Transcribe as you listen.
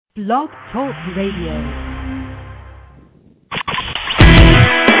Blog Talk Radio.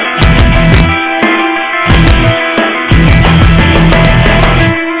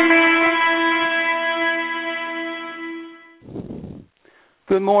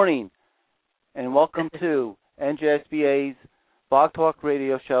 Good morning, and welcome to NJSBA's Blog Talk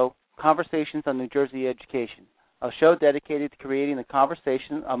Radio show, Conversations on New Jersey Education, a show dedicated to creating a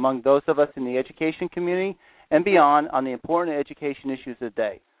conversation among those of us in the education community and beyond on the important education issues of the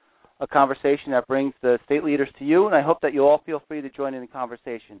day. A conversation that brings the state leaders to you, and I hope that you all feel free to join in the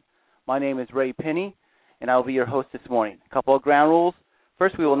conversation. My name is Ray Pinney, and I will be your host this morning. A couple of ground rules.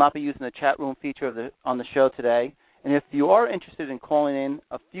 First, we will not be using the chat room feature on the show today. And if you are interested in calling in,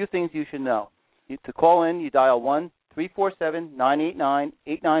 a few things you should know. To call in, you dial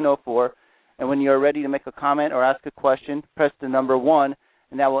 1-347-989-8904, and when you are ready to make a comment or ask a question, press the number 1,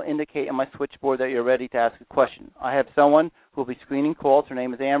 and that will indicate on my switchboard that you're ready to ask a question. I have someone who will be screening calls. Her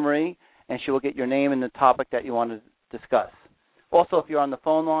name is Anne-Marie, and she will get your name and the topic that you want to discuss. Also, if you're on the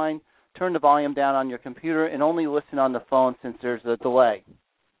phone line, turn the volume down on your computer and only listen on the phone since there's a delay.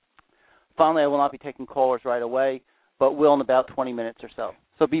 Finally, I will not be taking callers right away, but will in about 20 minutes or so.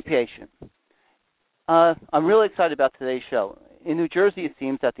 So be patient. I'm really excited about today's show. In New Jersey, it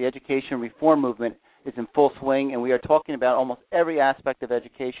seems that the education reform movement is in full swing, and we are talking about almost every aspect of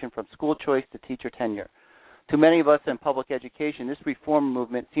education from school choice to teacher tenure. To many of us in public education, this reform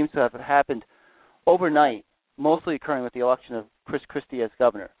movement seems to have happened overnight, mostly occurring with the election of Chris Christie as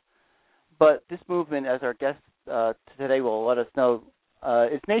governor. But this movement, as our guest today will let us know,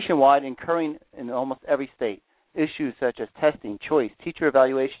 is nationwide and occurring in almost every state. Issues such as testing, choice, teacher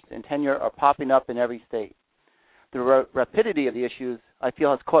evaluations, and tenure are popping up in every state. The rapidity of the issues, I feel,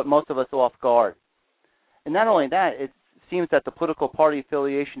 has caught most of us off guard. And not only that, it seems that the political party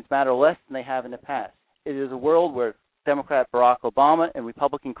affiliations matter less than they have in the past. It is a world where Democrat Barack Obama and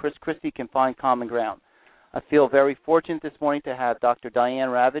Republican Chris Christie can find common ground. I feel very fortunate this morning to have Dr. Diane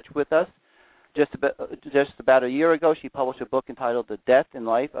Ravitch with us. Just about a year ago, she published a book entitled The Death and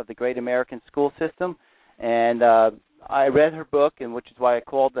Life of the Great American School System. And I read her book, and which is why I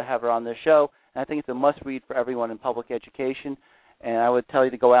called to have her on this show. And I think it's a must-read for everyone in public education. And I would tell you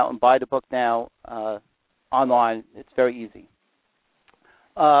to go out and buy the book now online. It's very easy.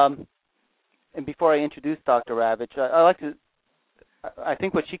 And before I introduce Dr. Ravitch, I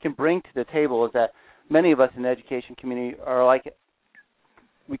think what she can bring to the table is that many of us in the education community are like,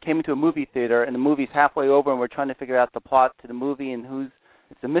 we came into a movie theater, and the movie's halfway over, and we're trying to figure out the plot to the movie, and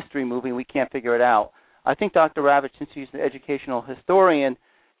it's a mystery movie, and we can't figure it out. I think Dr. Ravitch, since she's an educational historian,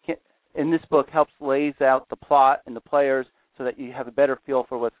 in this book helps lays out the plot and the players so that you have a better feel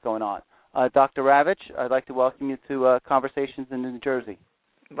for what's going on. Dr. Ravitch, I'd like to welcome you to Conversations in New Jersey.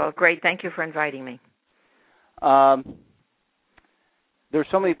 Well, great. Thank you for inviting me. There's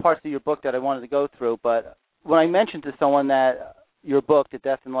so many parts of your book that I wanted to go through, but when I mentioned to someone that your book, The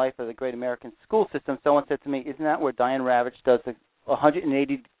Death and Life of the Great American School System, someone said to me, isn't that where Diane Ravitch does a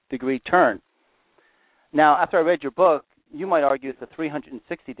 180-degree turn? Now, after I read your book, you might argue it's a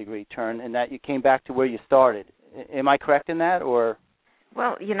 360-degree turn in that you came back to where you started. Am I correct in that, or?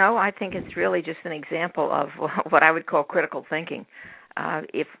 Well, I think it's really just an example of what I would call critical thinking.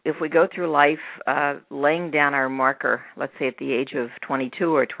 If we go through life laying down our marker, let's say at the age of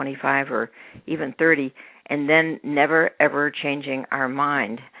 22 or 25 or even 30, and then never, ever changing our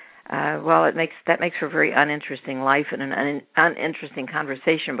mind, that makes for a very uninteresting life and an uninteresting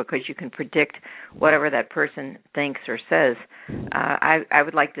conversation because you can predict whatever that person thinks or says. I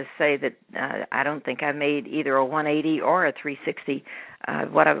would like to say that I don't think I made either a 180 or a 360.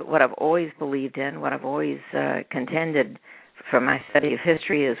 What I've always believed in, what I've always contended from my study of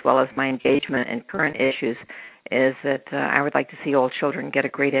history as well as my engagement in current issues is that I would like to see all children get a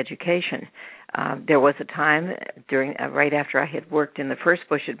great education. There was a time right after I had worked in the first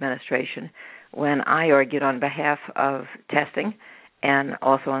Bush administration when I argued on behalf of testing and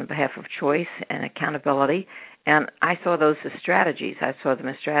also on behalf of choice and accountability, and I saw those as strategies. I saw them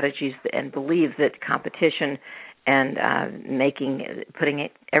as strategies and believed that competition and putting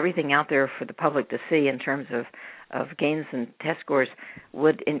everything out there for the public to see in terms of gains and test scores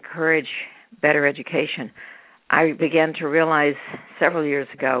would encourage better education. I began to realize several years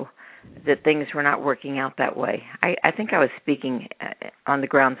ago that things were not working out that way. I think I was speaking on the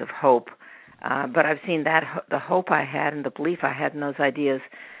grounds of hope, but I've seen that the hope I had and the belief I had in those ideas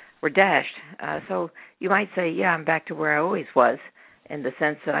were dashed. So you might say, yeah, I'm back to where I always was, in the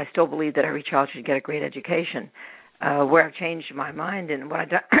sense that I still believe that every child should get a great education. Where I've changed my mind and what I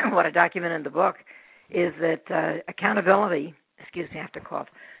document in the book is that accountability, excuse me, I have to cough,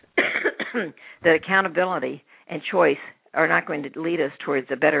 that accountability and choice are not going to lead us towards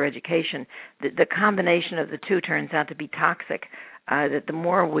a better education. The combination of the two turns out to be toxic. That the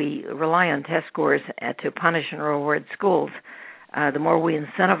more we rely on test scores to punish and reward schools, the more we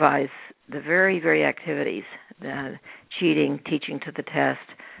incentivize the very, very activities, cheating, teaching to the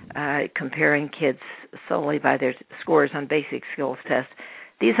test, comparing kids solely by their scores on basic skills tests.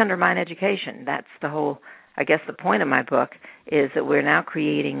 These undermine education. That's the whole, I guess the point of my book is that we're now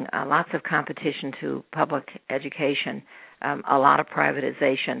creating lots of competition to public education, a lot of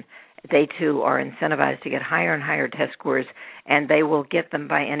privatization. They, too, are incentivized to get higher and higher test scores, and they will get them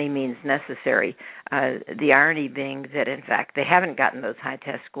by any means necessary. The irony being that, in fact, they haven't gotten those high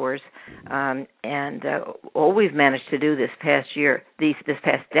test scores, and all we've managed to do this past year, this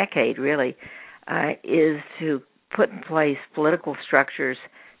past decade, really, is to put in place political structures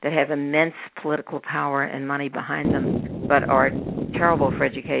that have immense political power and money behind them, but are terrible for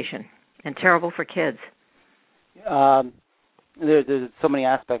education and terrible for kids. There's so many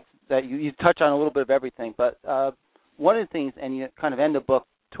aspects that you touch on a little bit of everything, but one of the things, and you kind of end the book,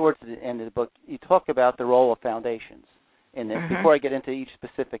 towards the end of the book, you talk about the role of foundations in this, before I get into each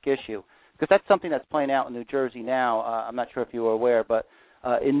specific issue, because that's something that's playing out in New Jersey now. I'm not sure if you were aware, but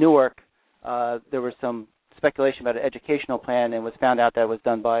in Newark, there was some speculation about an educational plan, and it was found out that it was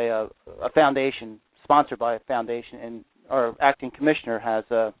done by a foundation, sponsored by a foundation, and our acting commissioner has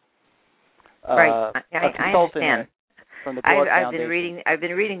a consultant. I understand. From the Broad I've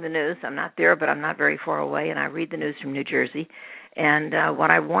been reading the news. I'm not there, but I'm not very far away, and I read the news from New Jersey. And what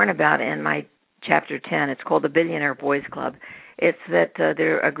I warn about in my chapter 10, it's called the Billionaire Boys Club. It's that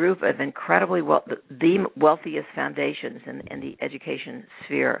they're a group of incredibly the wealthiest foundations in the education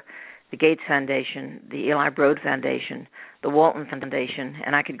sphere. The Gates Foundation, the Eli Broad Foundation, the Walton Foundation,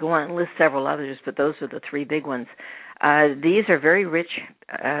 and I could go on and list several others, but those are the three big ones. These are very rich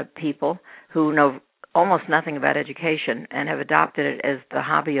people who know almost nothing about education and have adopted it as the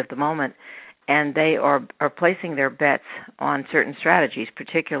hobby of the moment, and they are placing their bets on certain strategies,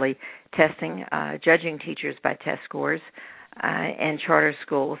 particularly testing, judging teachers by test scores, and charter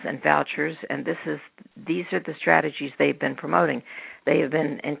schools and vouchers, and these are the strategies they've been promoting. They have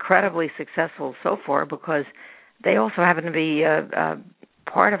been incredibly successful so far because they also happen to be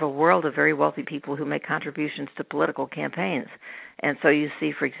part of a world of very wealthy people who make contributions to political campaigns. And so you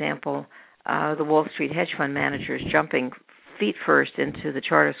see, for example, the Wall Street hedge fund managers jumping feet first into the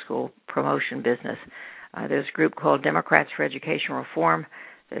charter school promotion business. There's a group called Democrats for Education Reform.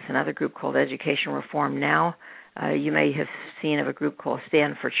 There's another group called Education Reform Now. You may have seen of a group called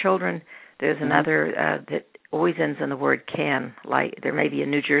Stand for Children. There's another that always ends in the word can, like there may be a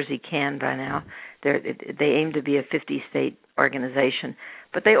New Jersey can by now. They aim to be a 50-state organization,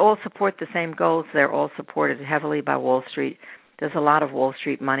 but they all support the same goals. They're all supported heavily by Wall Street. There's a lot of Wall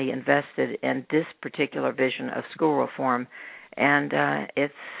Street money invested in this particular vision of school reform, and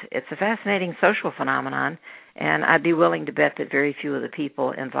it's a fascinating social phenomenon, and I'd be willing to bet that very few of the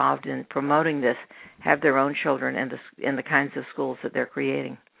people involved in promoting this have their own children in the kinds of schools that they're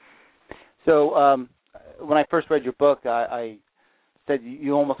creating. So when I first read your book, I said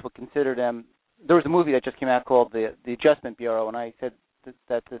you almost would consider them. There was a movie that just came out called The Adjustment Bureau, and I said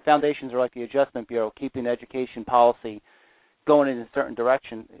that the foundations are like the Adjustment Bureau, keeping education policy going in a certain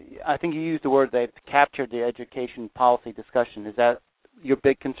direction. I think you used the word they've captured the education policy discussion. Is that your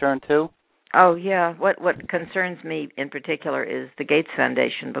big concern too? Oh, yeah. What concerns me in particular is the Gates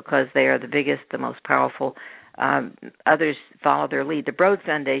Foundation, because they are the biggest, the most powerful. Others follow their lead. The Broad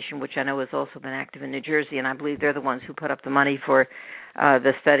Foundation, which I know has also been active in New Jersey, and I believe they're the ones who put up the money for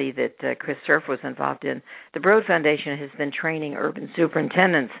the study that Chris Cerf was involved in. The Broad Foundation has been training urban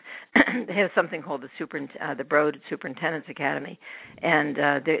superintendents. They have something called the Broad Superintendents Academy, and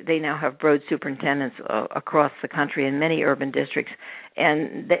they now have Broad superintendents across the country in many urban districts.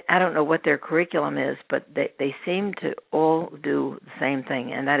 And I don't know what their curriculum is, but they seem to all do the same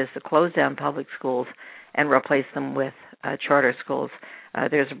thing, and that is to close down public schools and replace them with charter schools.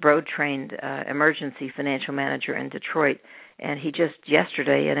 There's a Broad-trained emergency financial manager in Detroit, and he just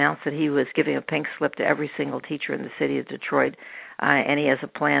yesterday announced that he was giving a pink slip to every single teacher in the city of Detroit, and he has a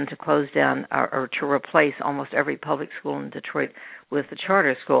plan to close down or to replace almost every public school in Detroit with a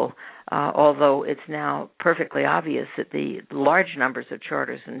charter school, although it's now perfectly obvious that the large numbers of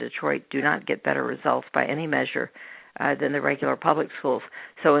charters in Detroit do not get better results by any measure than the regular public schools.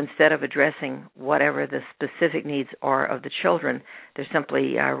 So instead of addressing whatever the specific needs are of the children, they're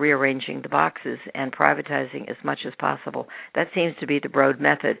simply rearranging the boxes and privatizing as much as possible. That seems to be the Broad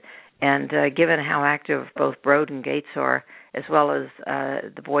method. And given how active both Broad and Gates are, as well as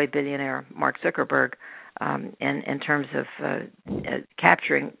the boy billionaire Mark Zuckerberg, in terms of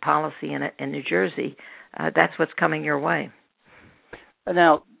capturing policy in New Jersey, that's what's coming your way.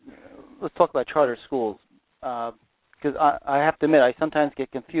 Now, let's talk about charter schools, because I have to admit, I sometimes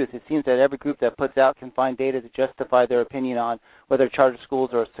get confused. It seems that every group that puts out can find data to justify their opinion on whether charter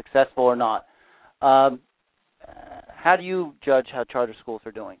schools are successful or not. How do you judge how charter schools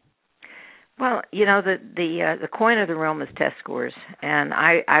are doing? Well, the coin of the realm is test scores, and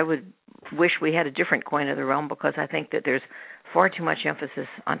I would wish we had a different coin of the realm, because I think that there's far too much emphasis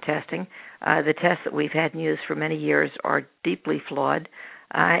on testing. The tests that we've had and used for many years are deeply flawed,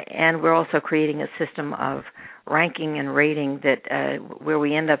 and we're also creating a system of ranking and rating that where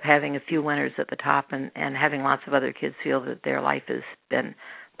we end up having a few winners at the top and having lots of other kids feel that their life has been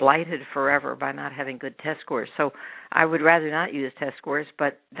blighted forever by not having good test scores. So I would rather not use test scores,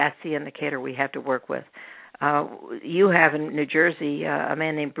 but that's the indicator we have to work with. You have in New Jersey a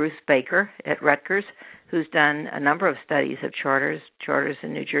man named Bruce Baker at Rutgers who's done a number of studies of charters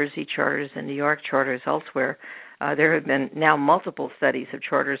in New Jersey, charters in New York, charters elsewhere. There have been now multiple studies of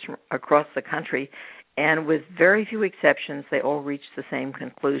charters from across the country, and with very few exceptions, they all reach the same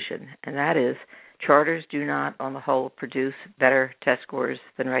conclusion, and that is charters do not, on the whole, produce better test scores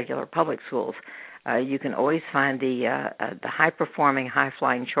than regular public schools. You can always find the high-performing,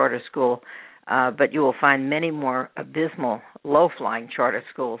 high-flying charter school, but you will find many more abysmal, low-flying charter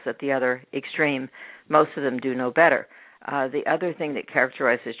schools at the other extreme. Most of them do no better. The other thing that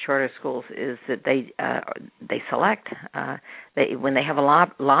characterizes charter schools is that they select. When they have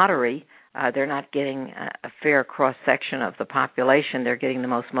a lottery, they're not getting a fair cross-section of the population. They're getting the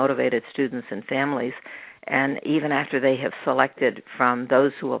most motivated students and families. And even after they have selected from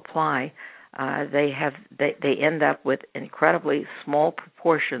those who apply, they end up with incredibly small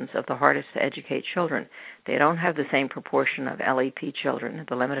proportions of the hardest to educate children. They don't have the same proportion of LEP children,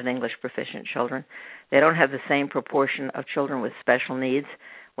 the limited English proficient children. They don't have the same proportion of children with special needs.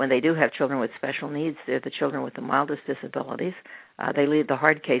 When they do have children with special needs, they're the children with the mildest disabilities. They leave the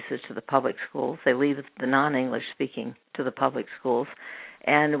hard cases to the public schools. They leave the non-English speaking to the public schools.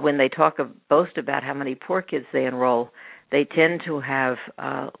 And when they boast about how many poor kids they enroll, they tend to have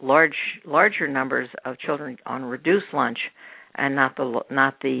larger numbers of children on reduced lunch, and not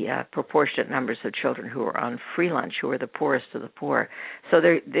the proportionate numbers of children who are on free lunch, who are the poorest of the poor. So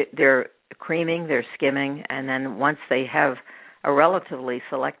they're creaming, they're skimming, and then once they have a relatively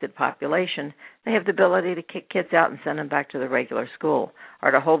selected population, they have the ability to kick kids out and send them back to the regular school,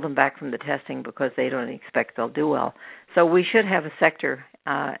 or to hold them back from the testing because they don't expect they'll do well. So we should have a sector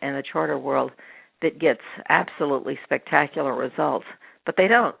in the charter world that gets absolutely spectacular results, but they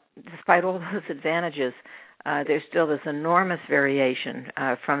don't. Despite all those advantages, there's still this enormous variation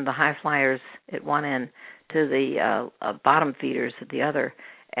from the high flyers at one end to the bottom feeders at the other.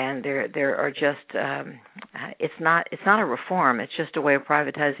 And there are just it's not a reform. It's just a way of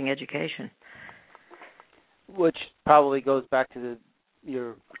privatizing education. Which probably goes back to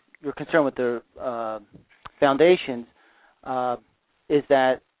your concern with the foundations. Is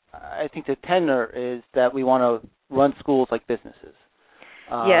that I think the tenor is that we want to run schools like businesses.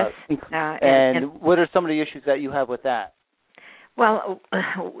 Yes. And what are some of the issues that you have with that? Well,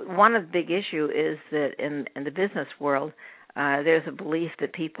 one of the big issue is that in the business world, there's a belief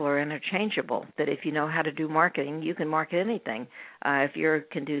that people are interchangeable, that if you know how to do marketing, you can market anything. If you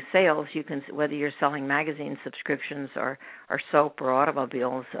can do sales, you can, whether you're selling magazine subscriptions or soap or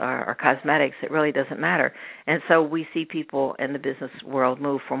automobiles or cosmetics, it really doesn't matter. And so we see people in the business world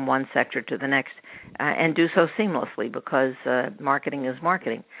move from one sector to the next and do so seamlessly because marketing is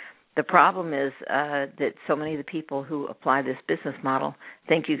marketing. The problem is that so many of the people who apply this business model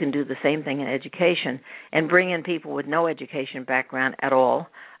think you can do the same thing in education and bring in people with no education background at all,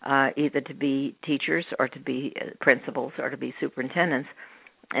 either to be teachers or to be principals or to be superintendents.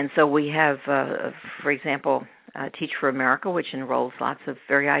 And so we have, for example, Teach for America, which enrolls lots of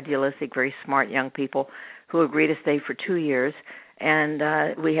very idealistic, very smart young people who agree to stay for 2 years.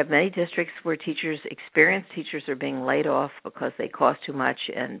 And we have many districts where experienced teachers are being laid off because they cost too much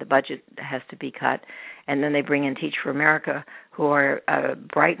and the budget has to be cut. And then they bring in Teach for America, who are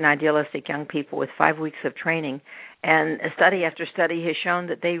bright and idealistic young people with 5 weeks of training. And study after study has shown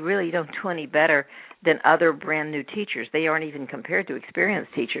that they really don't do any better than other brand new teachers. They aren't even compared to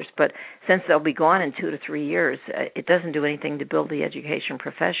experienced teachers. But since they'll be gone in 2 to 3 years, it doesn't do anything to build the education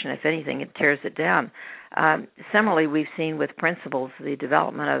profession. If anything, it tears it down. Similarly, we've seen with principals the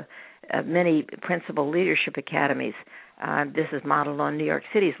development of many principal leadership academies. This is modeled on New York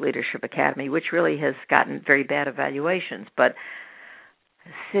City's Leadership Academy, which really has gotten very bad evaluations. But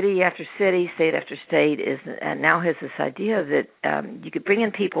city after city, state after state now has this idea that you could bring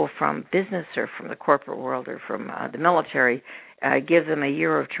in people from business or from the corporate world or from the military, give them a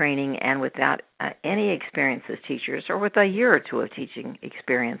year of training, and without any experience as teachers or with a year or two of teaching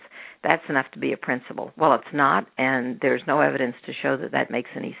experience, that's enough to be a principal. Well, it's not, and there's no evidence to show that that makes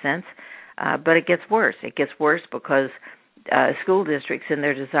any sense, but it gets worse. It gets worse because school districts, in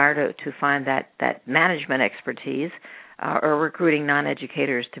their desire to find that management expertise, are recruiting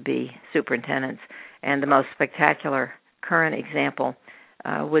non-educators to be superintendents. And the most spectacular current example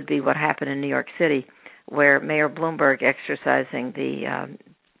would be what happened in New York City, where Mayor Bloomberg, exercising the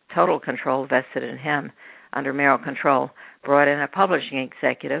total control vested in him under mayoral control, brought in a publishing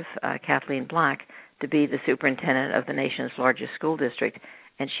executive, Kathleen Black, to be the superintendent of the nation's largest school district.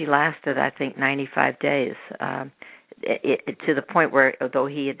 And she lasted, I think, 95 days. To the point where, although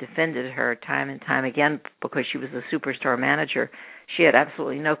he had defended her time and time again because she was a superstar manager, she had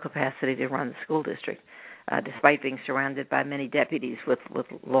absolutely no capacity to run the school district, despite being surrounded by many deputies with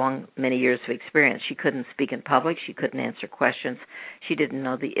many years of experience. She couldn't speak in public. She couldn't answer questions. She didn't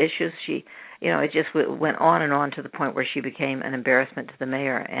know the issues. It just went on and on to the point where she became an embarrassment to the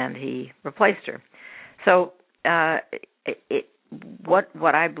mayor, and he replaced her. So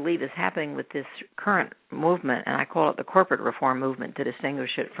what I believe is happening with this current movement, and I call it the corporate reform movement to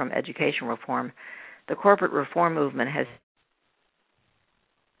distinguish it from education reform, the corporate reform movement has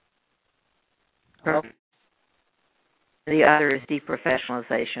the other is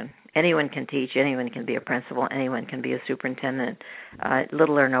deprofessionalization. Anyone can teach, anyone can be a principal, anyone can be a superintendent.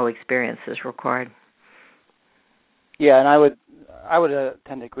 Little or no experience is required. Yeah, and I would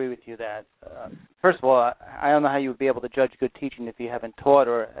tend to agree with you that, first of all, I don't know how you would be able to judge good teaching if you haven't taught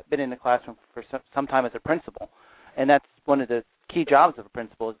or been in the classroom for some time as a principal. And that's one of the key jobs of a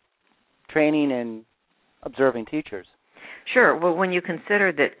principal, is training and observing teachers. Sure. Well, when you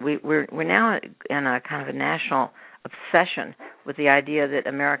consider that we're now in a kind of a national obsession with the idea that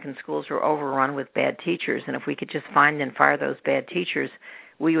American schools are overrun with bad teachers, and if we could just find and fire those bad teachers,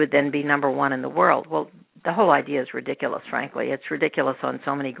 we would then be number one in the world. Well, the whole idea is ridiculous, frankly. It's ridiculous on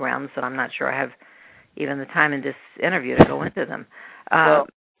so many grounds that I'm not sure I have even the time in this interview to go into them.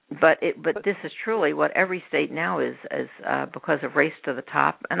 But this is truly what every state now is because of Race to the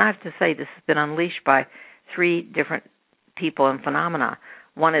Top. And I have to say this has been unleashed by three different people and phenomena.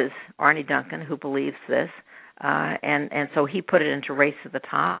 One is Arne Duncan, who believes this, and so he put it into Race to the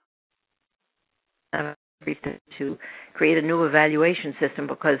Top to create a new evaluation system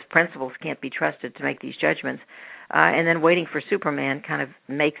because principals can't be trusted to make these judgments. And then Waiting for Superman kind of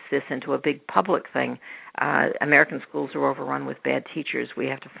makes this into a big public thing. American schools are overrun with bad teachers. We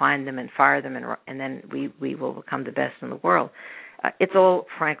have to find them and fire them, and then we will become the best in the world. It's all,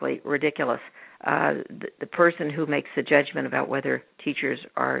 frankly, ridiculous. The person who makes the judgment about whether teachers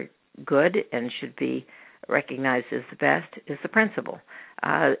are good and should be recognized as the best is the principal.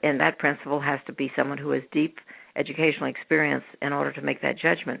 And that principal has to be someone who has deep educational experience in order to make that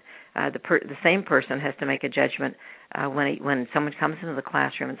judgment. The same person has to make a judgment when someone comes into the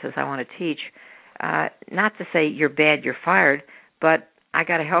classroom and says, I want to teach, not to say you're bad, you're fired, but I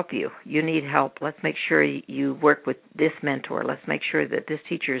got to help you. You need help. Let's make sure you work with this mentor. Let's make sure that this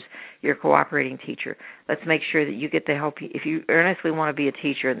teacher's your cooperating teacher. Let's make sure that you get the help. If you earnestly want to be a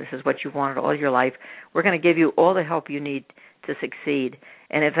teacher and this is what you wanted all your life, we're going to give you all the help you need to succeed.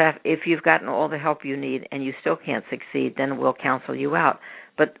 And if you've gotten all the help you need and you still can't succeed, then we'll counsel you out.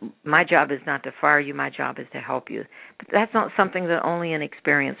 But my job is not to fire you. My job is to help you. But that's not something that only an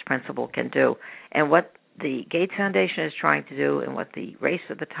experienced principal can do. And what the Gates Foundation is trying to do and what the Race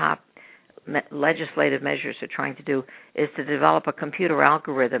to the Top legislative measures are trying to do is to develop a computer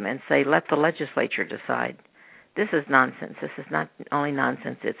algorithm and say, let the legislature decide. This is nonsense. This is not only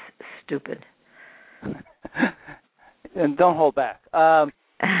nonsense, it's stupid. And don't hold back.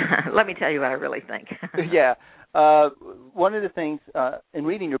 Let me tell you what I really think. Yeah. One of the things, in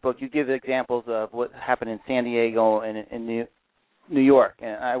reading your book, you give examples of what happened in San Diego and in New York.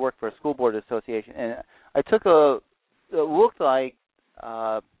 And I work for a school board association. And I took it looked like,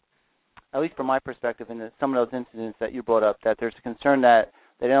 at least from my perspective, in some of those incidents that you brought up, that there's a concern that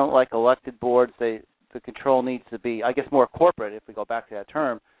they don't like elected boards. The control needs to be, I guess, more corporate, if we go back to that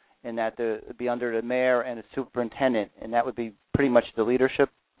term, and that it would be under the mayor and the superintendent, and that would be pretty much the leadership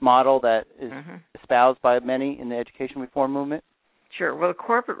model that is espoused by many in the education reform movement? Sure. Well, the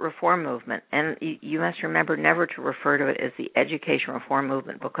corporate reform movement, and you must remember never to refer to it as the education reform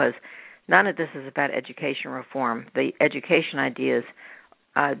movement because none of this is about education reform. The education ideas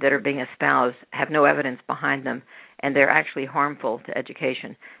that are being espoused have no evidence behind them, and they're actually harmful to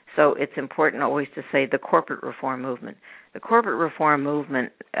education. So it's important always to say the corporate reform movement. The corporate reform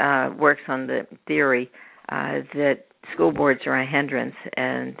movement works on the theory that school boards are a hindrance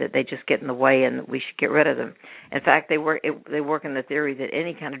and that they just get in the way and we should get rid of them. In fact, they work in the theory that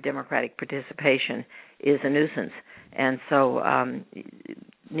any kind of democratic participation is a nuisance. And so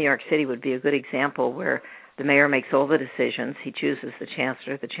New York City would be a good example where the mayor makes all the decisions. He chooses the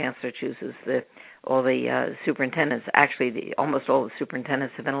chancellor chooses all the superintendents. Actually, almost all the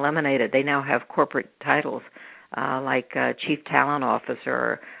superintendents have been eliminated. They now have corporate titles like chief talent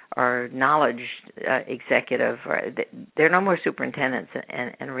officer or knowledge executive. There are no more superintendents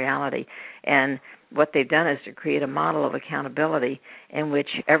in reality. And what they've done is to create a model of accountability in which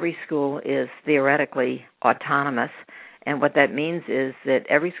every school is theoretically autonomous. And what that means is that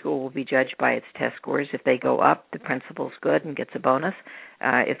every school will be judged by its test scores. If they go up, the principal's good and gets a bonus.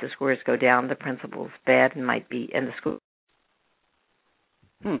 If the scores go down, the principal's bad and might be in the school.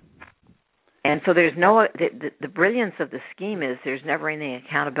 And so there's the brilliance of the scheme is there's never any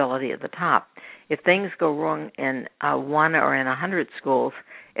accountability at the top. If things go wrong in 1 or in 100 schools,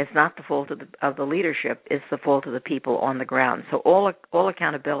 it's not the fault of the leadership, it's the fault of the people on the ground. So all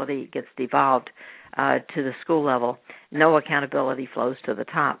accountability gets devolved to the school level. No accountability flows to the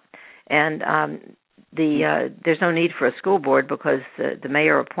top. And there's no need for a school board because the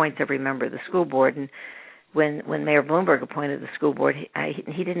mayor appoints every member of the school board. And when Mayor Bloomberg appointed the school board,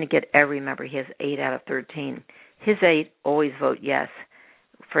 he didn't get every member. He has 8 out of 13. His 8 always vote yes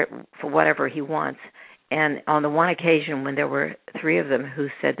for whatever he wants. And on the one occasion when there were 3 of them who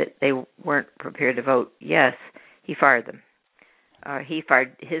said that they weren't prepared to vote yes, he fired them. He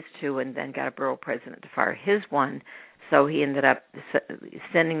fired his 2 and then got a borough president to fire his 1. So he ended up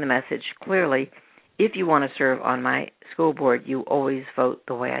sending the message clearly, if you want to serve on my school board, you always vote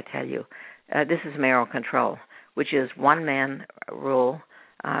the way I tell you. This is mayoral control, which is one-man rule.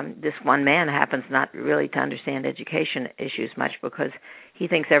 This one man happens not really to understand education issues much because he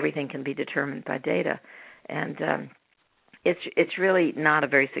thinks everything can be determined by data. And it's really not a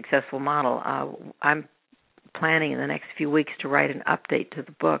very successful model. I'm planning in the next few weeks to write an update to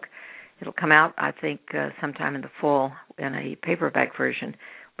the book. It'll come out, I think, sometime in the fall in a paperback version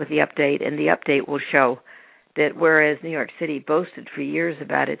with the update. And the update will show that whereas New York City boasted for years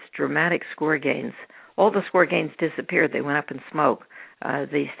about its dramatic score gains, all the score gains disappeared. They went up in smoke.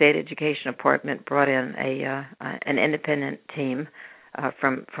 The State Education Department brought in an independent team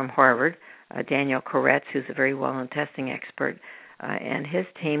from Harvard, Daniel Koretz, who's a very well-known testing expert, and his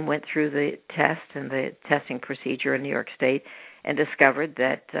team went through the test and the testing procedure in New York State and discovered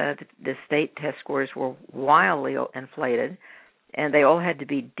that the state test scores were wildly inflated, and they all had to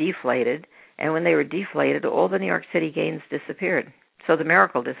be deflated. And when they were deflated, all the New York City gains disappeared. So the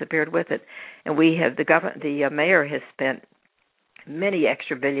miracle disappeared with it. And we have the mayor has spent many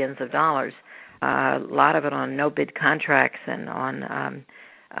extra billions of dollars, a lot of it on no-bid contracts and on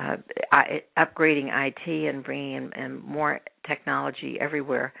upgrading IT and bringing in more technology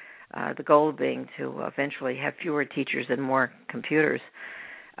everywhere, the goal being to eventually have fewer teachers and more computers.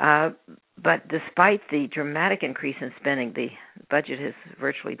 But despite the dramatic increase in spending, the budget has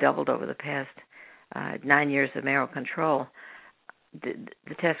virtually doubled over the past 9 years of mayoral control.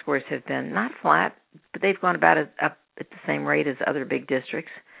 The test scores have been not flat, but they've gone about up at the same rate as other big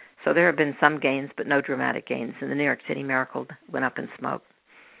districts. So there have been some gains, but no dramatic gains. And the New York City miracle went up in smoke.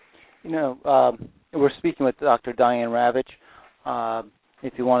 We're speaking with Dr. Diane Ravitch.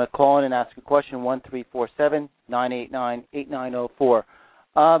 If you want to call in and ask a question, 1-347-989-8904.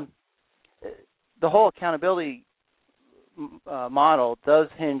 The whole accountability model does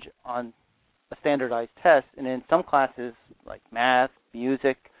hinge on a standardized test, and in some classes like math,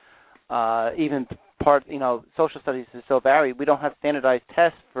 music, even social studies is so varied. We don't have standardized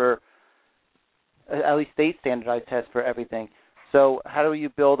tests for, at least state standardized tests for everything. So how do you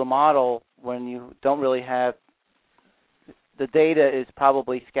build a model when you don't really have, the data is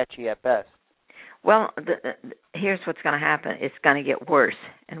probably sketchy at best? Well, here's what's going to happen. It's going to get worse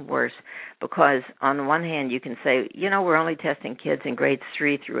and worse because on the one hand you can say, we're only testing kids in grades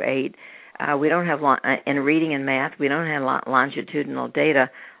 3 through 8. We don't have, in reading and math, we don't have longitudinal data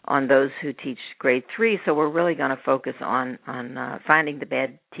on those who teach grade 3, so we're really going to focus on finding the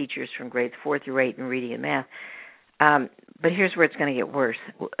bad teachers from grades 4 through 8 in reading and math. But here's where it's going to get worse.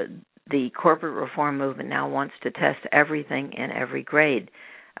 The corporate reform movement now wants to test everything in every grade.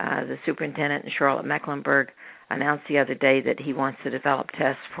 The superintendent in Charlotte Mecklenburg announced the other day that he wants to develop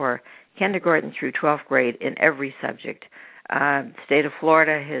tests for kindergarten through 12th grade in every subject. State of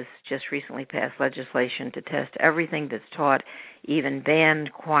Florida has just recently passed legislation to test everything that's taught, even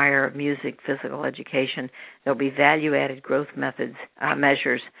band, choir, music, physical education. There'll be value-added growth methods,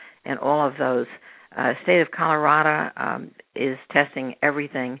 measures, and all of those. State of Colorado is testing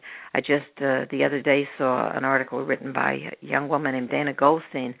everything. I just the other day saw an article written by a young woman named Dana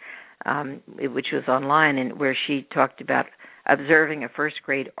Goldstein, which was online, and where she talked about observing a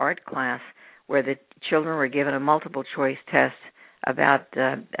first-grade art class where the children were given a multiple-choice test about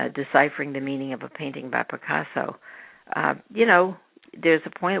deciphering the meaning of a painting by Picasso. There's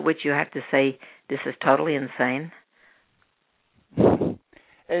a point at which you have to say, this is totally insane.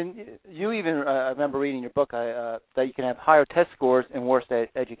 And you even, I remember reading your book, that you can have higher test scores and worse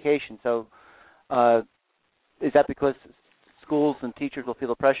education. So is that because schools and teachers will feel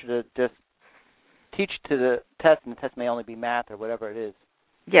the pressure to just teach to the test, and the test may only be math or whatever it is?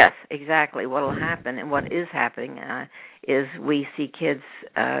 Yes, exactly. What will happen, and what is happening, is we see kids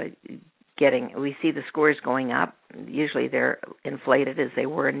we see the scores going up. Usually they're inflated as they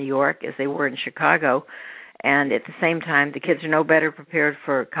were in New York, as they were in Chicago, and at the same time, the kids are no better prepared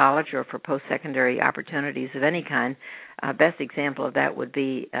for college or for post-secondary opportunities of any kind. Best example of that would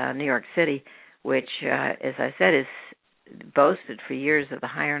be New York City, which, as I said, is boasted for years of the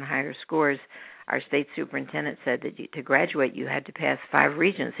higher and higher scores. Our state superintendent said that to graduate, you had to pass 5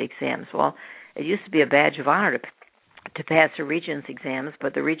 Regents exams. Well, it used to be a badge of honor to pass the Regents exams,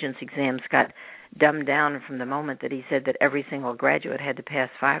 but the Regents exams got dumbed down from the moment that he said that every single graduate had to pass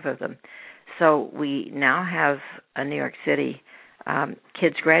 5 of them. So we now have in New York City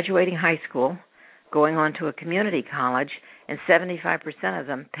kids graduating high school, going on to a community college, and 75% of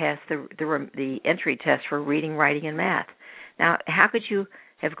them pass the entry test for reading, writing, and math. Now, how could you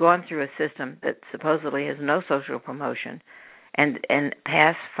have gone through a system that supposedly has no social promotion and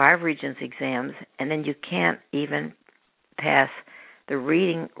pass 5 Regents exams, and then you can't even pass the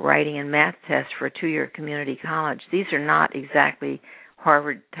reading, writing, and math test for a 2-year community college? These are not exactly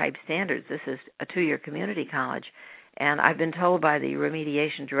Harvard-type standards. This is a 2-year community college. And I've been told by the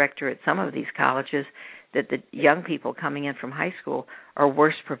remediation director at some of these colleges that the young people coming in from high school are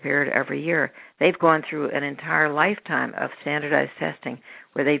worse prepared every year. They've gone through an entire lifetime of standardized testing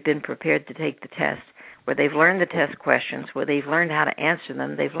where they've been prepared to take the test, where they've learned the test questions, where they've learned how to answer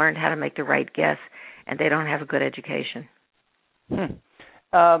them, they've learned how to make the right guess, and they don't have a good education.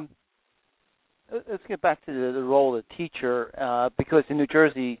 Let's get back to the role of the teacher, because in New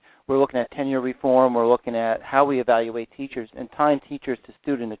Jersey we're looking at tenure reform, we're looking at how we evaluate teachers, and tying teachers to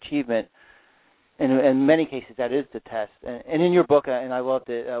student achievement. In many cases, that is the test. And in your book, and I loved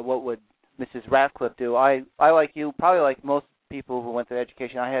it, what would Mrs. Ratcliffe do? I like you, probably like most people who went through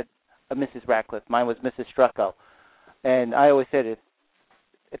education, I had a Mrs. Ratcliffe. Mine was Mrs. Strucco. And I always said if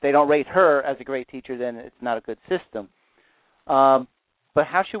they don't rate her as a great teacher, then it's not a good system. But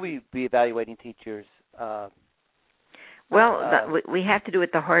how should we be evaluating teachers? We have to do it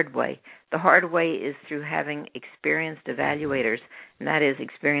the hard way. The hard way is through having experienced evaluators, and that is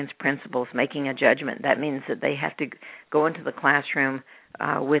experienced principals making a judgment. That means that they have to go into the classroom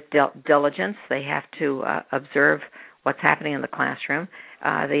with diligence. They have to observe what's happening in the classroom.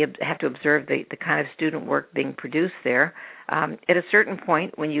 They have to observe the kind of student work being produced there. At a certain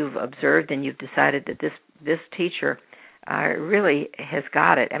point, when you've observed and you've decided that this teacher really has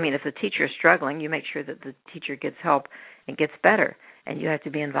got it. I mean, if the teacher is struggling, you make sure that the teacher gets help and gets better, and you have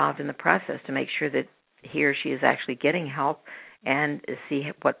to be involved in the process to make sure that he or she is actually getting help and see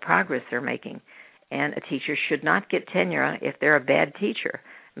what progress they're making. And a teacher should not get tenure if they're a bad teacher.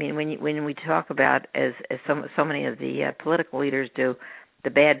 I mean, when we talk about, as so many of the political leaders do, the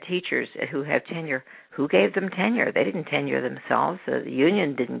bad teachers who have tenure, who gave them tenure? They didn't tenure themselves. The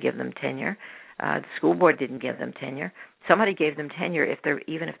union didn't give them tenure. The school board didn't give them tenure. Somebody gave them tenure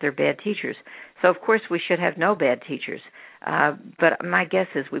even if they're bad teachers. So, of course, we should have no bad teachers. But my guess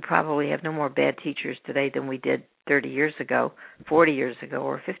is we probably have no more bad teachers today than we did 30 years ago, 40 years ago,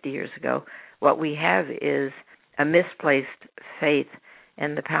 or 50 years ago. What we have is a misplaced faith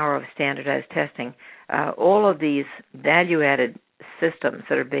in the power of standardized testing. All of these value-added systems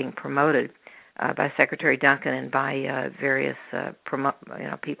that are being promoted by Secretary Duncan and by various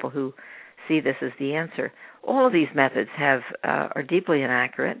people who see this as the answer. All of these methods are deeply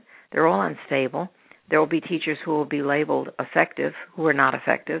inaccurate. They're all unstable. There will be teachers who will be labeled effective who are not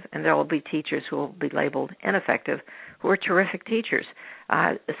effective, and there will be teachers who will be labeled ineffective who are terrific teachers.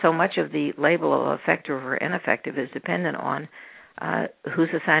 So much of the label of effective or ineffective is dependent on who's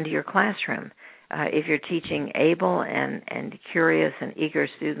assigned to your classroom. If you're teaching able and curious and eager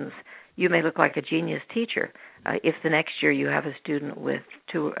students, you may look like a genius teacher. If the next year you have a student with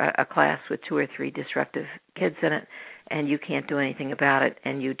a class with 2 or 3 disruptive kids in it, and you can't do anything about it,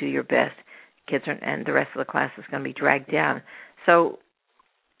 and you do your best, and the rest of the class is going to be dragged down. So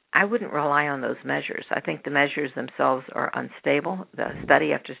I wouldn't rely on those measures. I think the measures themselves are unstable. The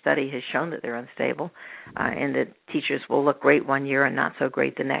study after study has shown that they're unstable, and that teachers will look great one year and not so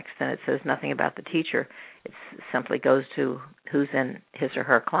great the next, and it says nothing about the teacher. It simply goes to who's in his or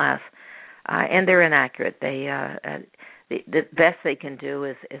her class, and they're inaccurate. The best they can do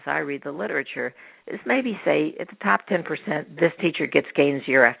is, as I read the literature, is maybe say at the top 10%, this teacher gets gains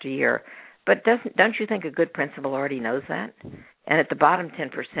year after year. But don't you think a good principal already knows that? And at the bottom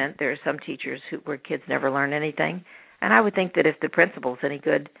 10%, there are some teachers where kids never learn anything. And I would think that if the principal's any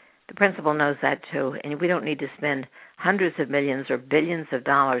good, the principal knows that too. And we don't need to spend hundreds of millions or billions of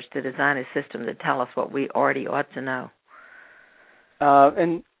dollars to design a system to tell us what we already ought to know.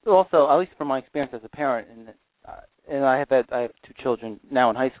 And also, at least from my experience as a parent, and I have 2 children now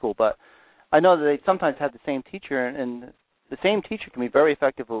in high school, but I know that they sometimes have the same teacher, and the same teacher can be very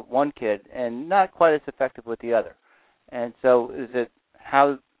effective with one kid and not quite as effective with the other. And so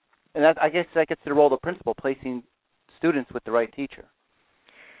I guess that gets to the role of the principal, placing students with the right teacher.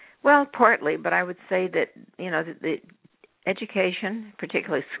 Well, partly, but I would say that, the education,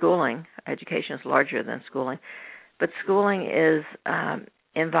 particularly schooling, education is larger than schooling, but schooling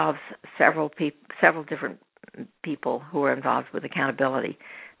involves several different people who are involved with accountability.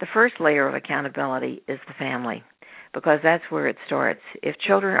 The first layer of accountability is the family, because that's where it starts. If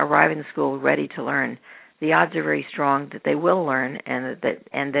children arrive in school ready to learn, the odds are very strong that they will learn, and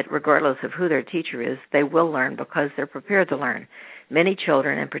that regardless of who their teacher is, they will learn because they're prepared to learn. Many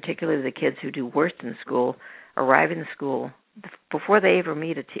children, and particularly the kids who do worst in school, arrive in school before they ever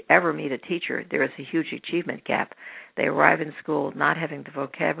meet a teacher. There is a huge achievement gap. They arrive in school not having the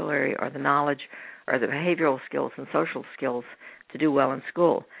vocabulary or the knowledge or the behavioral skills and social skills to do well in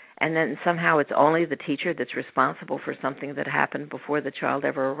school. And then somehow it's only the teacher that's responsible for something that happened before the child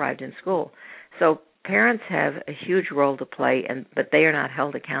ever arrived in school. So parents have a huge role to play, but they are not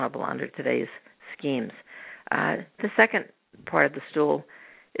held accountable under today's schemes. The second part of the stool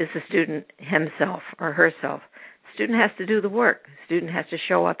is the student himself or herself. Student has to do the work. Student has to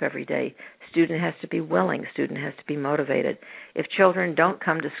show up every day. Student has to be willing. Student has to be motivated. If children don't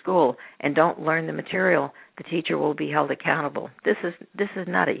come to school and don't learn the material, the teacher will be held accountable. This is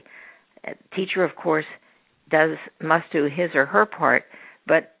nutty. A teacher, of course, must do his or her part,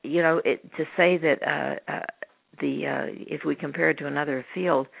 but to say that if we compare it to another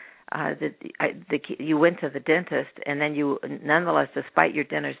field, you went to the dentist and then you nonetheless, despite your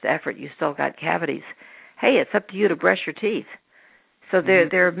dentist's effort, you still got cavities. Hey, it's up to you to brush your teeth. So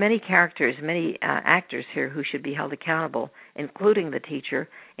there are many characters, many actors here who should be held accountable, including the teacher,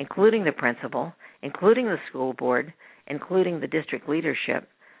 including the principal, including the school board, including the district leadership,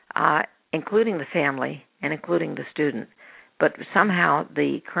 including the family, and including the student. But somehow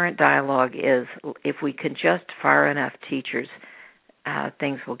the current dialogue is, if we can just fire enough teachers,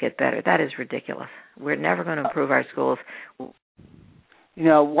 things will get better. That is ridiculous. We're never going to improve our schools.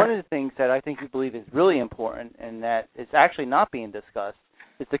 One of the things that I think you believe is really important and that is actually not being discussed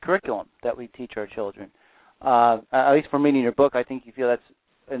is the curriculum that we teach our children. At least from reading your book, I think you feel that's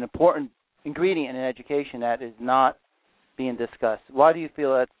an important ingredient in education that is not being discussed. Why do you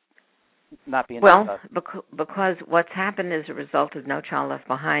feel that's not being discussed? Well, because what's happened as a result of No Child Left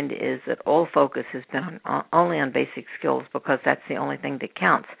Behind is that all focus has been only on basic skills because that's the only thing that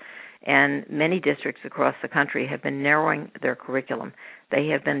counts. And many districts across the country have been narrowing their curriculum. They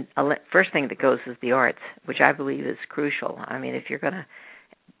have been, first thing that goes is the arts, which I believe is crucial. I mean, if you're going to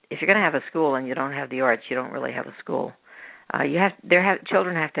have a school and you don't have the arts, you don't really have a school.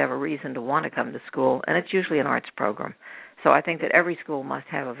 Children have to have a reason to want to come to school, and it's usually an arts program. So I think that every school must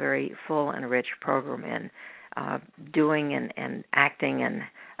have a very full and rich program in doing and acting and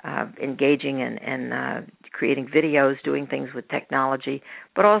engaging and creating videos, doing things with technology,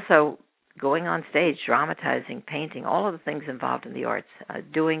 but also going on stage, dramatizing, painting, all of the things involved in the arts,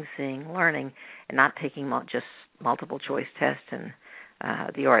 doing, seeing, learning, and not taking just multiple choice tests in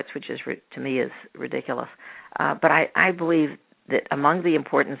the arts, which is to me is ridiculous. But I believe that among the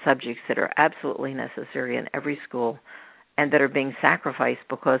important subjects that are absolutely necessary in every school and that are being sacrificed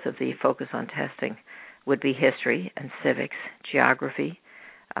because of the focus on testing would be history and civics, geography,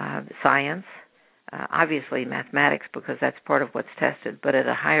 science, obviously mathematics, because that's part of what's tested, but at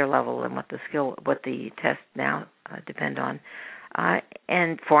a higher level than what the tests now depend on,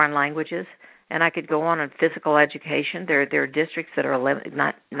 and foreign languages. And I could go on physical education. There are districts that are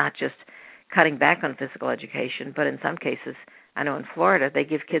not just cutting back on physical education, but in some cases, I know in Florida, they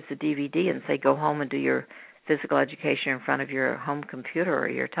give kids a DVD and say, go home and do your physical education in front of your home computer or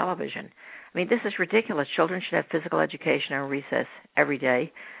your television. I mean, this is ridiculous. Children should have physical education on recess every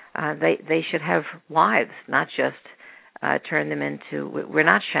day. They should have lives, not just turn them into, we're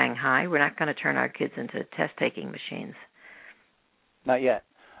not Shanghai. We're not going to turn our kids into test-taking machines. Not yet.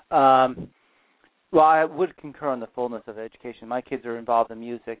 Well, I would concur on the fullness of education. My kids are involved in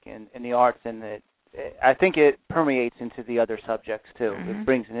music and in the arts, and I think it permeates into the other subjects, too. It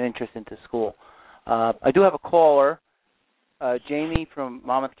brings an interest into school. I do have a caller. Jamie from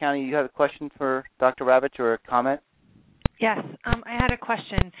Monmouth County, you have a question for Dr. Ravitch or a comment? Yes, I had a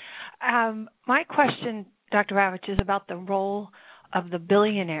question. My question, Dr. Ravitch, is about the role of the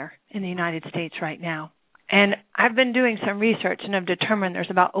billionaire in the United States right now. And I've been doing some research and have determined there's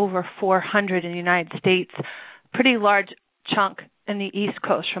about over 400 in the United States, pretty large chunk in the East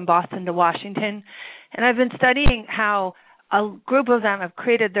Coast from Boston to Washington. And I've been studying how a group of them have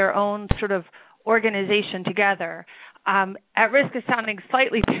created their own sort of organization together. At risk of sounding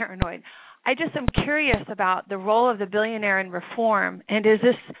slightly paranoid, I just am curious about the role of the billionaire in reform. And is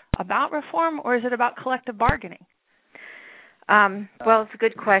this about reform or is it about collective bargaining? Well, it's a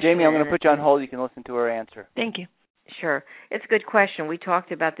good question. Jamie, I'm going to put you on hold. You can listen to her answer. Thank you. Sure. It's a good question. We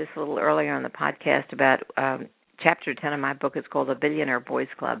talked about this a little earlier on the podcast about Chapter 10 of my book. It's called The Billionaire Boys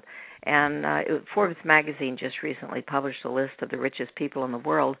Club. And Forbes magazine just recently published a list of the richest people in the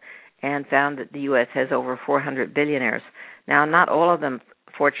world and found that the U.S. has over 400 billionaires. Now, not all of them,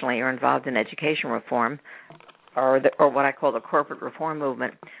 fortunately, are involved in education reform or what I call the corporate reform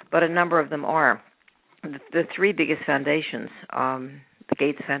movement, but a number of them are. The three biggest foundations, the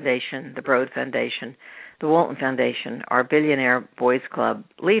Gates Foundation, the Broad Foundation, the Walton Foundation, are billionaire boys club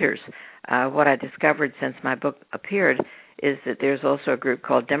leaders. What I discovered since my book appeared is that there's also a group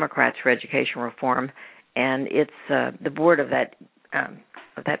called Democrats for Education Reform, and it's the board of that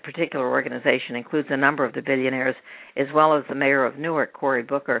particular organization includes a number of the billionaires, as well as the mayor of Newark, Cory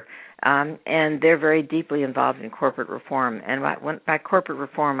Booker, and they're very deeply involved in corporate reform. And by corporate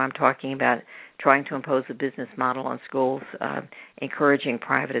reform, I'm talking about trying to impose a business model on schools, encouraging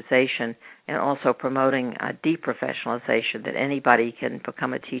privatization, and also promoting deprofessionalization, that anybody can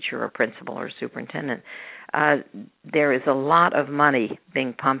become a teacher or principal or superintendent. There is a lot of money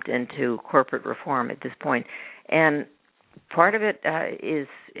being pumped into corporate reform at this point, and part of it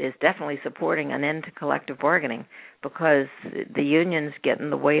is definitely supporting an end to collective bargaining, because the unions get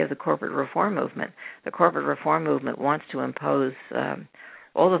in the way of the corporate reform movement. The corporate reform movement wants to impose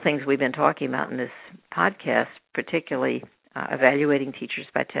all the things we've been talking about in this podcast, particularly evaluating teachers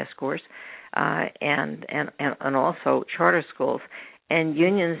by test scores, and also charter schools. And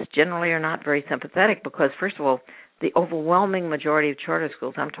unions generally are not very sympathetic because, first of all, the overwhelming majority of charter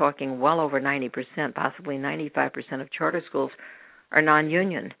schools, I'm talking well over 90%, possibly 95% of charter schools, are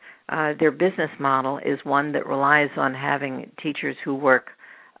non-union. Their business model is one that relies on having teachers who work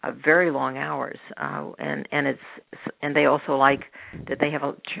very long hours, and they also like that they have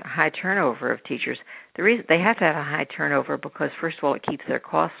a high turnover of teachers. The reason they have to have a high turnover because, first of all, it keeps their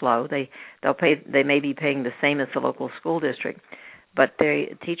costs low. They may be paying the same as the local school district, but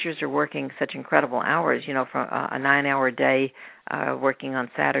teachers are working such incredible hours, from a 9-hour day working on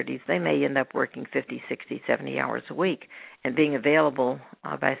Saturdays. They may end up working 50, 60, 70 hours a week and being available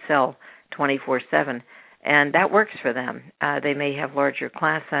by cell 24/7. And that works for them. They may have larger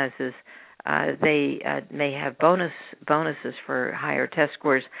class sizes. They may have bonuses for higher test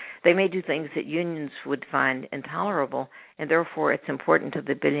scores. They may do things that unions would find intolerable, and therefore it's important to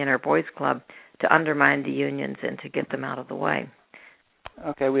the Billionaire Boys Club to undermine the unions and to get them out of the way.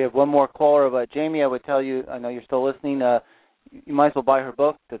 Okay, we have one more caller, but Jamie, I would tell you, I know you're still listening, you might as well buy her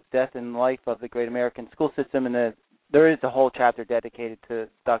book, The Death and Life of the Great American School System, and there is a whole chapter dedicated to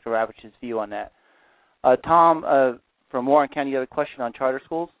Dr. Ravitch's view on that. Tom, from Warren County, you have a question on charter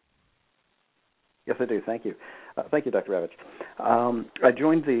schools? Yes, I do. Thank you. Thank you, Dr. Ravitch. I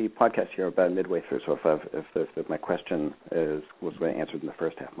joined the podcast here about midway through, so if my question was answered in the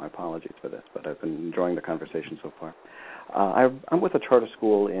first half, my apologies for this, but I've been enjoying the conversation so far. I'm with a charter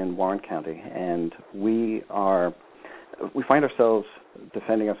school in Warren County, and we find ourselves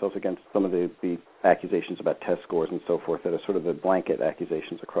defending ourselves against some of the accusations about test scores and so forth that are sort of the blanket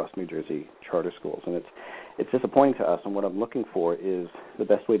accusations across New Jersey charter schools, and it's disappointing to us. And what I'm looking for is the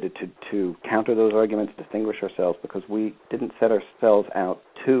best way to counter those arguments, distinguish ourselves, because we didn't set ourselves out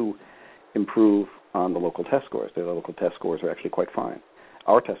to improve on the local test scores. The local test scores are actually quite fine.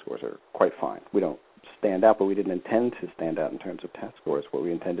 Our test scores are quite fine. We don't stand out, but we didn't intend to stand out in terms of test scores. What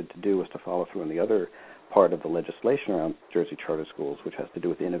we intended to do was to follow through on the other part of the legislation around Jersey charter schools, which has to do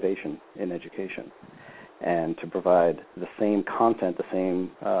with innovation in education, and to provide the same content, the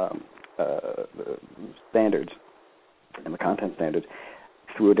same standards, and the content standards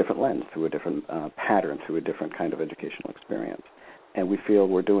through a different lens, through a different pattern, through a different kind of educational experience. And we feel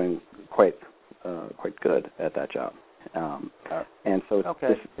we're doing quite good at that job. And so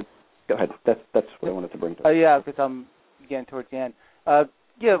okay. Go ahead. That's what I wanted to bring to. Yeah, because I'm getting towards the end.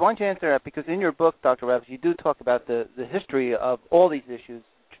 Yeah, why don't you answer that? Because in your book, Dr. Ravitch, you do talk about the history of all these issues,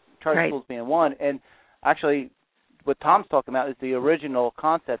 charter schools being one, and actually what Tom's talking about is the original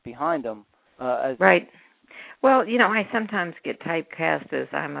concept behind them. Right. Well, I sometimes get typecast as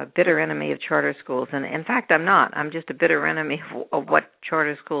I'm a bitter enemy of charter schools, and in fact I'm not. I'm just a bitter enemy of what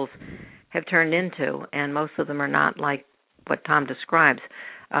charter schools have turned into, and most of them are not like what Tom describes.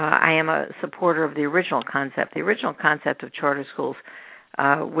 I am a supporter of the original concept. The original concept of charter schools,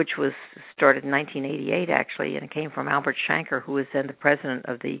 which was started in 1988, actually, and it came from Albert Shanker, who was then the president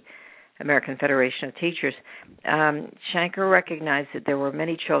of the American Federation of Teachers. Shanker recognized that there were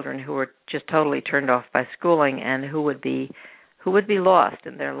many children who were just totally turned off by schooling and who would be lost,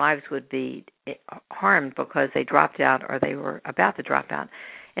 and their lives would be harmed because they dropped out or they were about to drop out.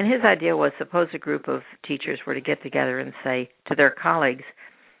 And his idea was, suppose a group of teachers were to get together and say to their colleagues,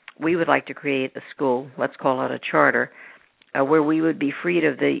 we would like to create a school, let's call it a charter, where we would be freed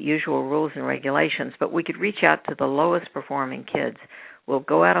of the usual rules and regulations, but we could reach out to the lowest performing kids. We'll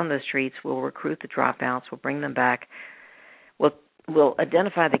go out on the streets, we'll recruit the dropouts, we'll bring them back, we'll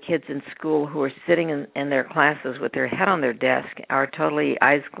identify the kids in school who are sitting in their classes with their head on their desk, are totally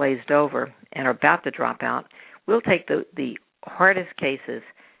eyes glazed over, and are about to drop out. We'll take the hardest cases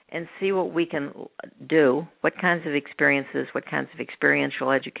and see what we can do, what kinds of experiences, what kinds of experiential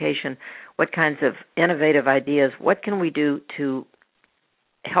education, what kinds of innovative ideas, what can we do to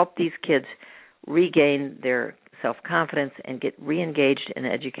help these kids regain their self-confidence and get re-engaged in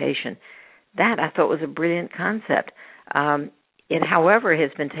education. That, I thought, was a brilliant concept. It, however,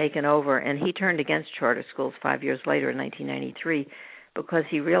 has been taken over, and he turned against charter schools 5 years later in 1993 because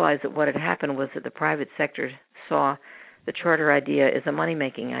he realized that what had happened was that the private sector saw the charter idea is a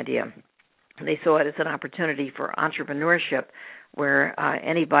money-making idea. They saw it as an opportunity for entrepreneurship where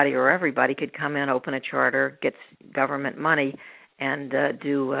anybody or everybody could come in, open a charter, get government money, and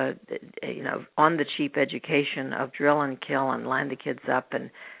do on-the-cheap education of drill and kill and line the kids up and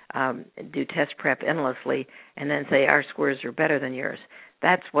do test prep endlessly and then say our scores are better than yours.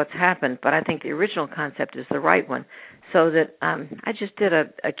 That's what's happened, but I think the original concept is the right one. So that I just did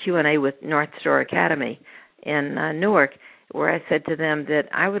a Q&A with North Star Academy in Newark, where I said to them that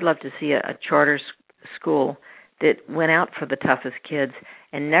I would love to see a charter school that went out for the toughest kids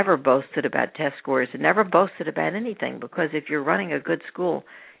and never boasted about test scores and never boasted about anything, because if you're running a good school,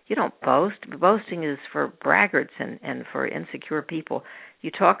 you don't boast. Boasting is for braggarts and for insecure people.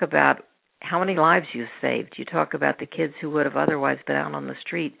 You talk about how many lives you've saved. You talk about the kids who would have otherwise been out on the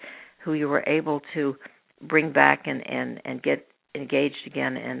street, who you were able to bring back and get engaged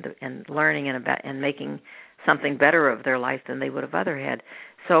again and learning and making something better of their life than they would have other had.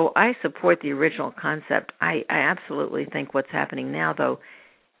 So I support the original concept. I absolutely think what's happening now, though,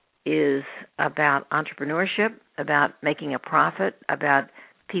 is about entrepreneurship, about making a profit, about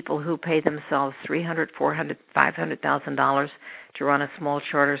people who pay themselves $300,000, $400,000, $500,000 to run a small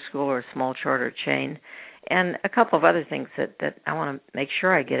charter school or a small charter chain, and a couple of other things that I want to make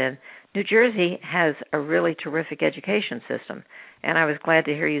sure I get in. New Jersey has a really terrific education system, and I was glad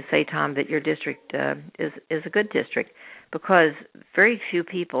to hear you say, Tom, that your district is a good district, because very few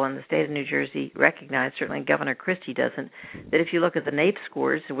people in the state of New Jersey recognize, certainly Governor Christie doesn't, that if you look at the NAEP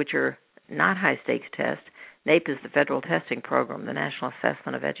scores, which are not high-stakes tests, NAEP is the federal testing program, the National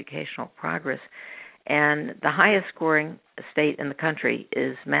Assessment of Educational Progress, and the highest scoring state in the country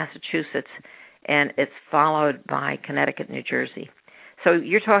is Massachusetts, and it's followed by Connecticut, New Jersey. So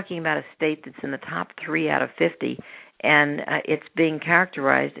you're talking about a state that's in the top 3 out of 50, and it's being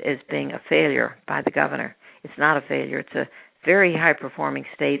characterized as being a failure by the governor. It's not a failure. It's a very high-performing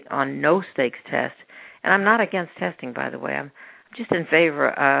state on no-stakes tests. And I'm not against testing, by the way. I'm just in favor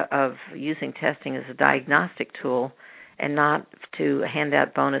of using testing as a diagnostic tool and not to hand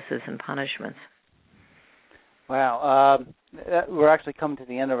out bonuses and punishments. Wow. We're actually coming to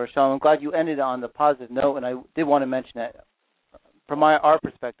the end of our show. I'm glad you ended on the positive note, and I did want to mention that from our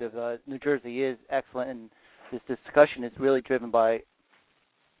perspective, New Jersey is excellent, and this discussion is really driven by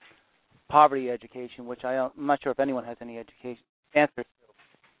poverty education, which I'm not sure if anyone has any education answers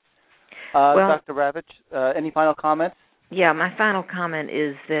to. Dr. Ravitch, any final comments? Yeah, my final comment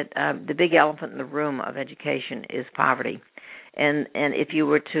is that the big elephant in the room of education is poverty. And if you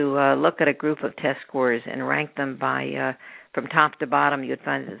were to look at a group of test scores and rank them by from top to bottom, you'd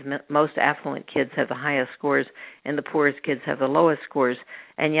find that the most affluent kids have the highest scores and the poorest kids have the lowest scores.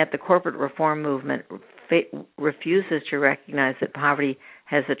 And yet the corporate reform movement refuses to recognize that poverty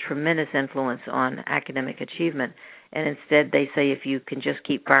has a tremendous influence on academic achievement, and instead they say if you can just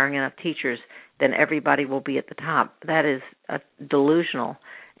keep firing enough teachers, then everybody will be at the top. That is delusional,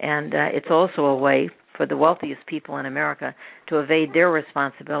 and it's also a way for the wealthiest people in America to evade their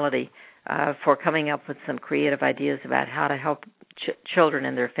responsibility for coming up with some creative ideas about how to help children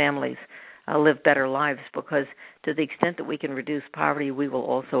and their families live better lives, because to the extent that we can reduce poverty, we will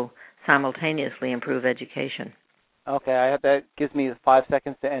also simultaneously improve education. Okay, that gives me 5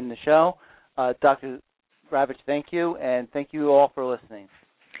 seconds to end the show. Dr. Ravitch, thank you, and thank you all for listening.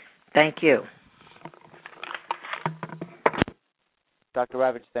 Thank you. Dr.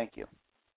 Ravitch, thank you.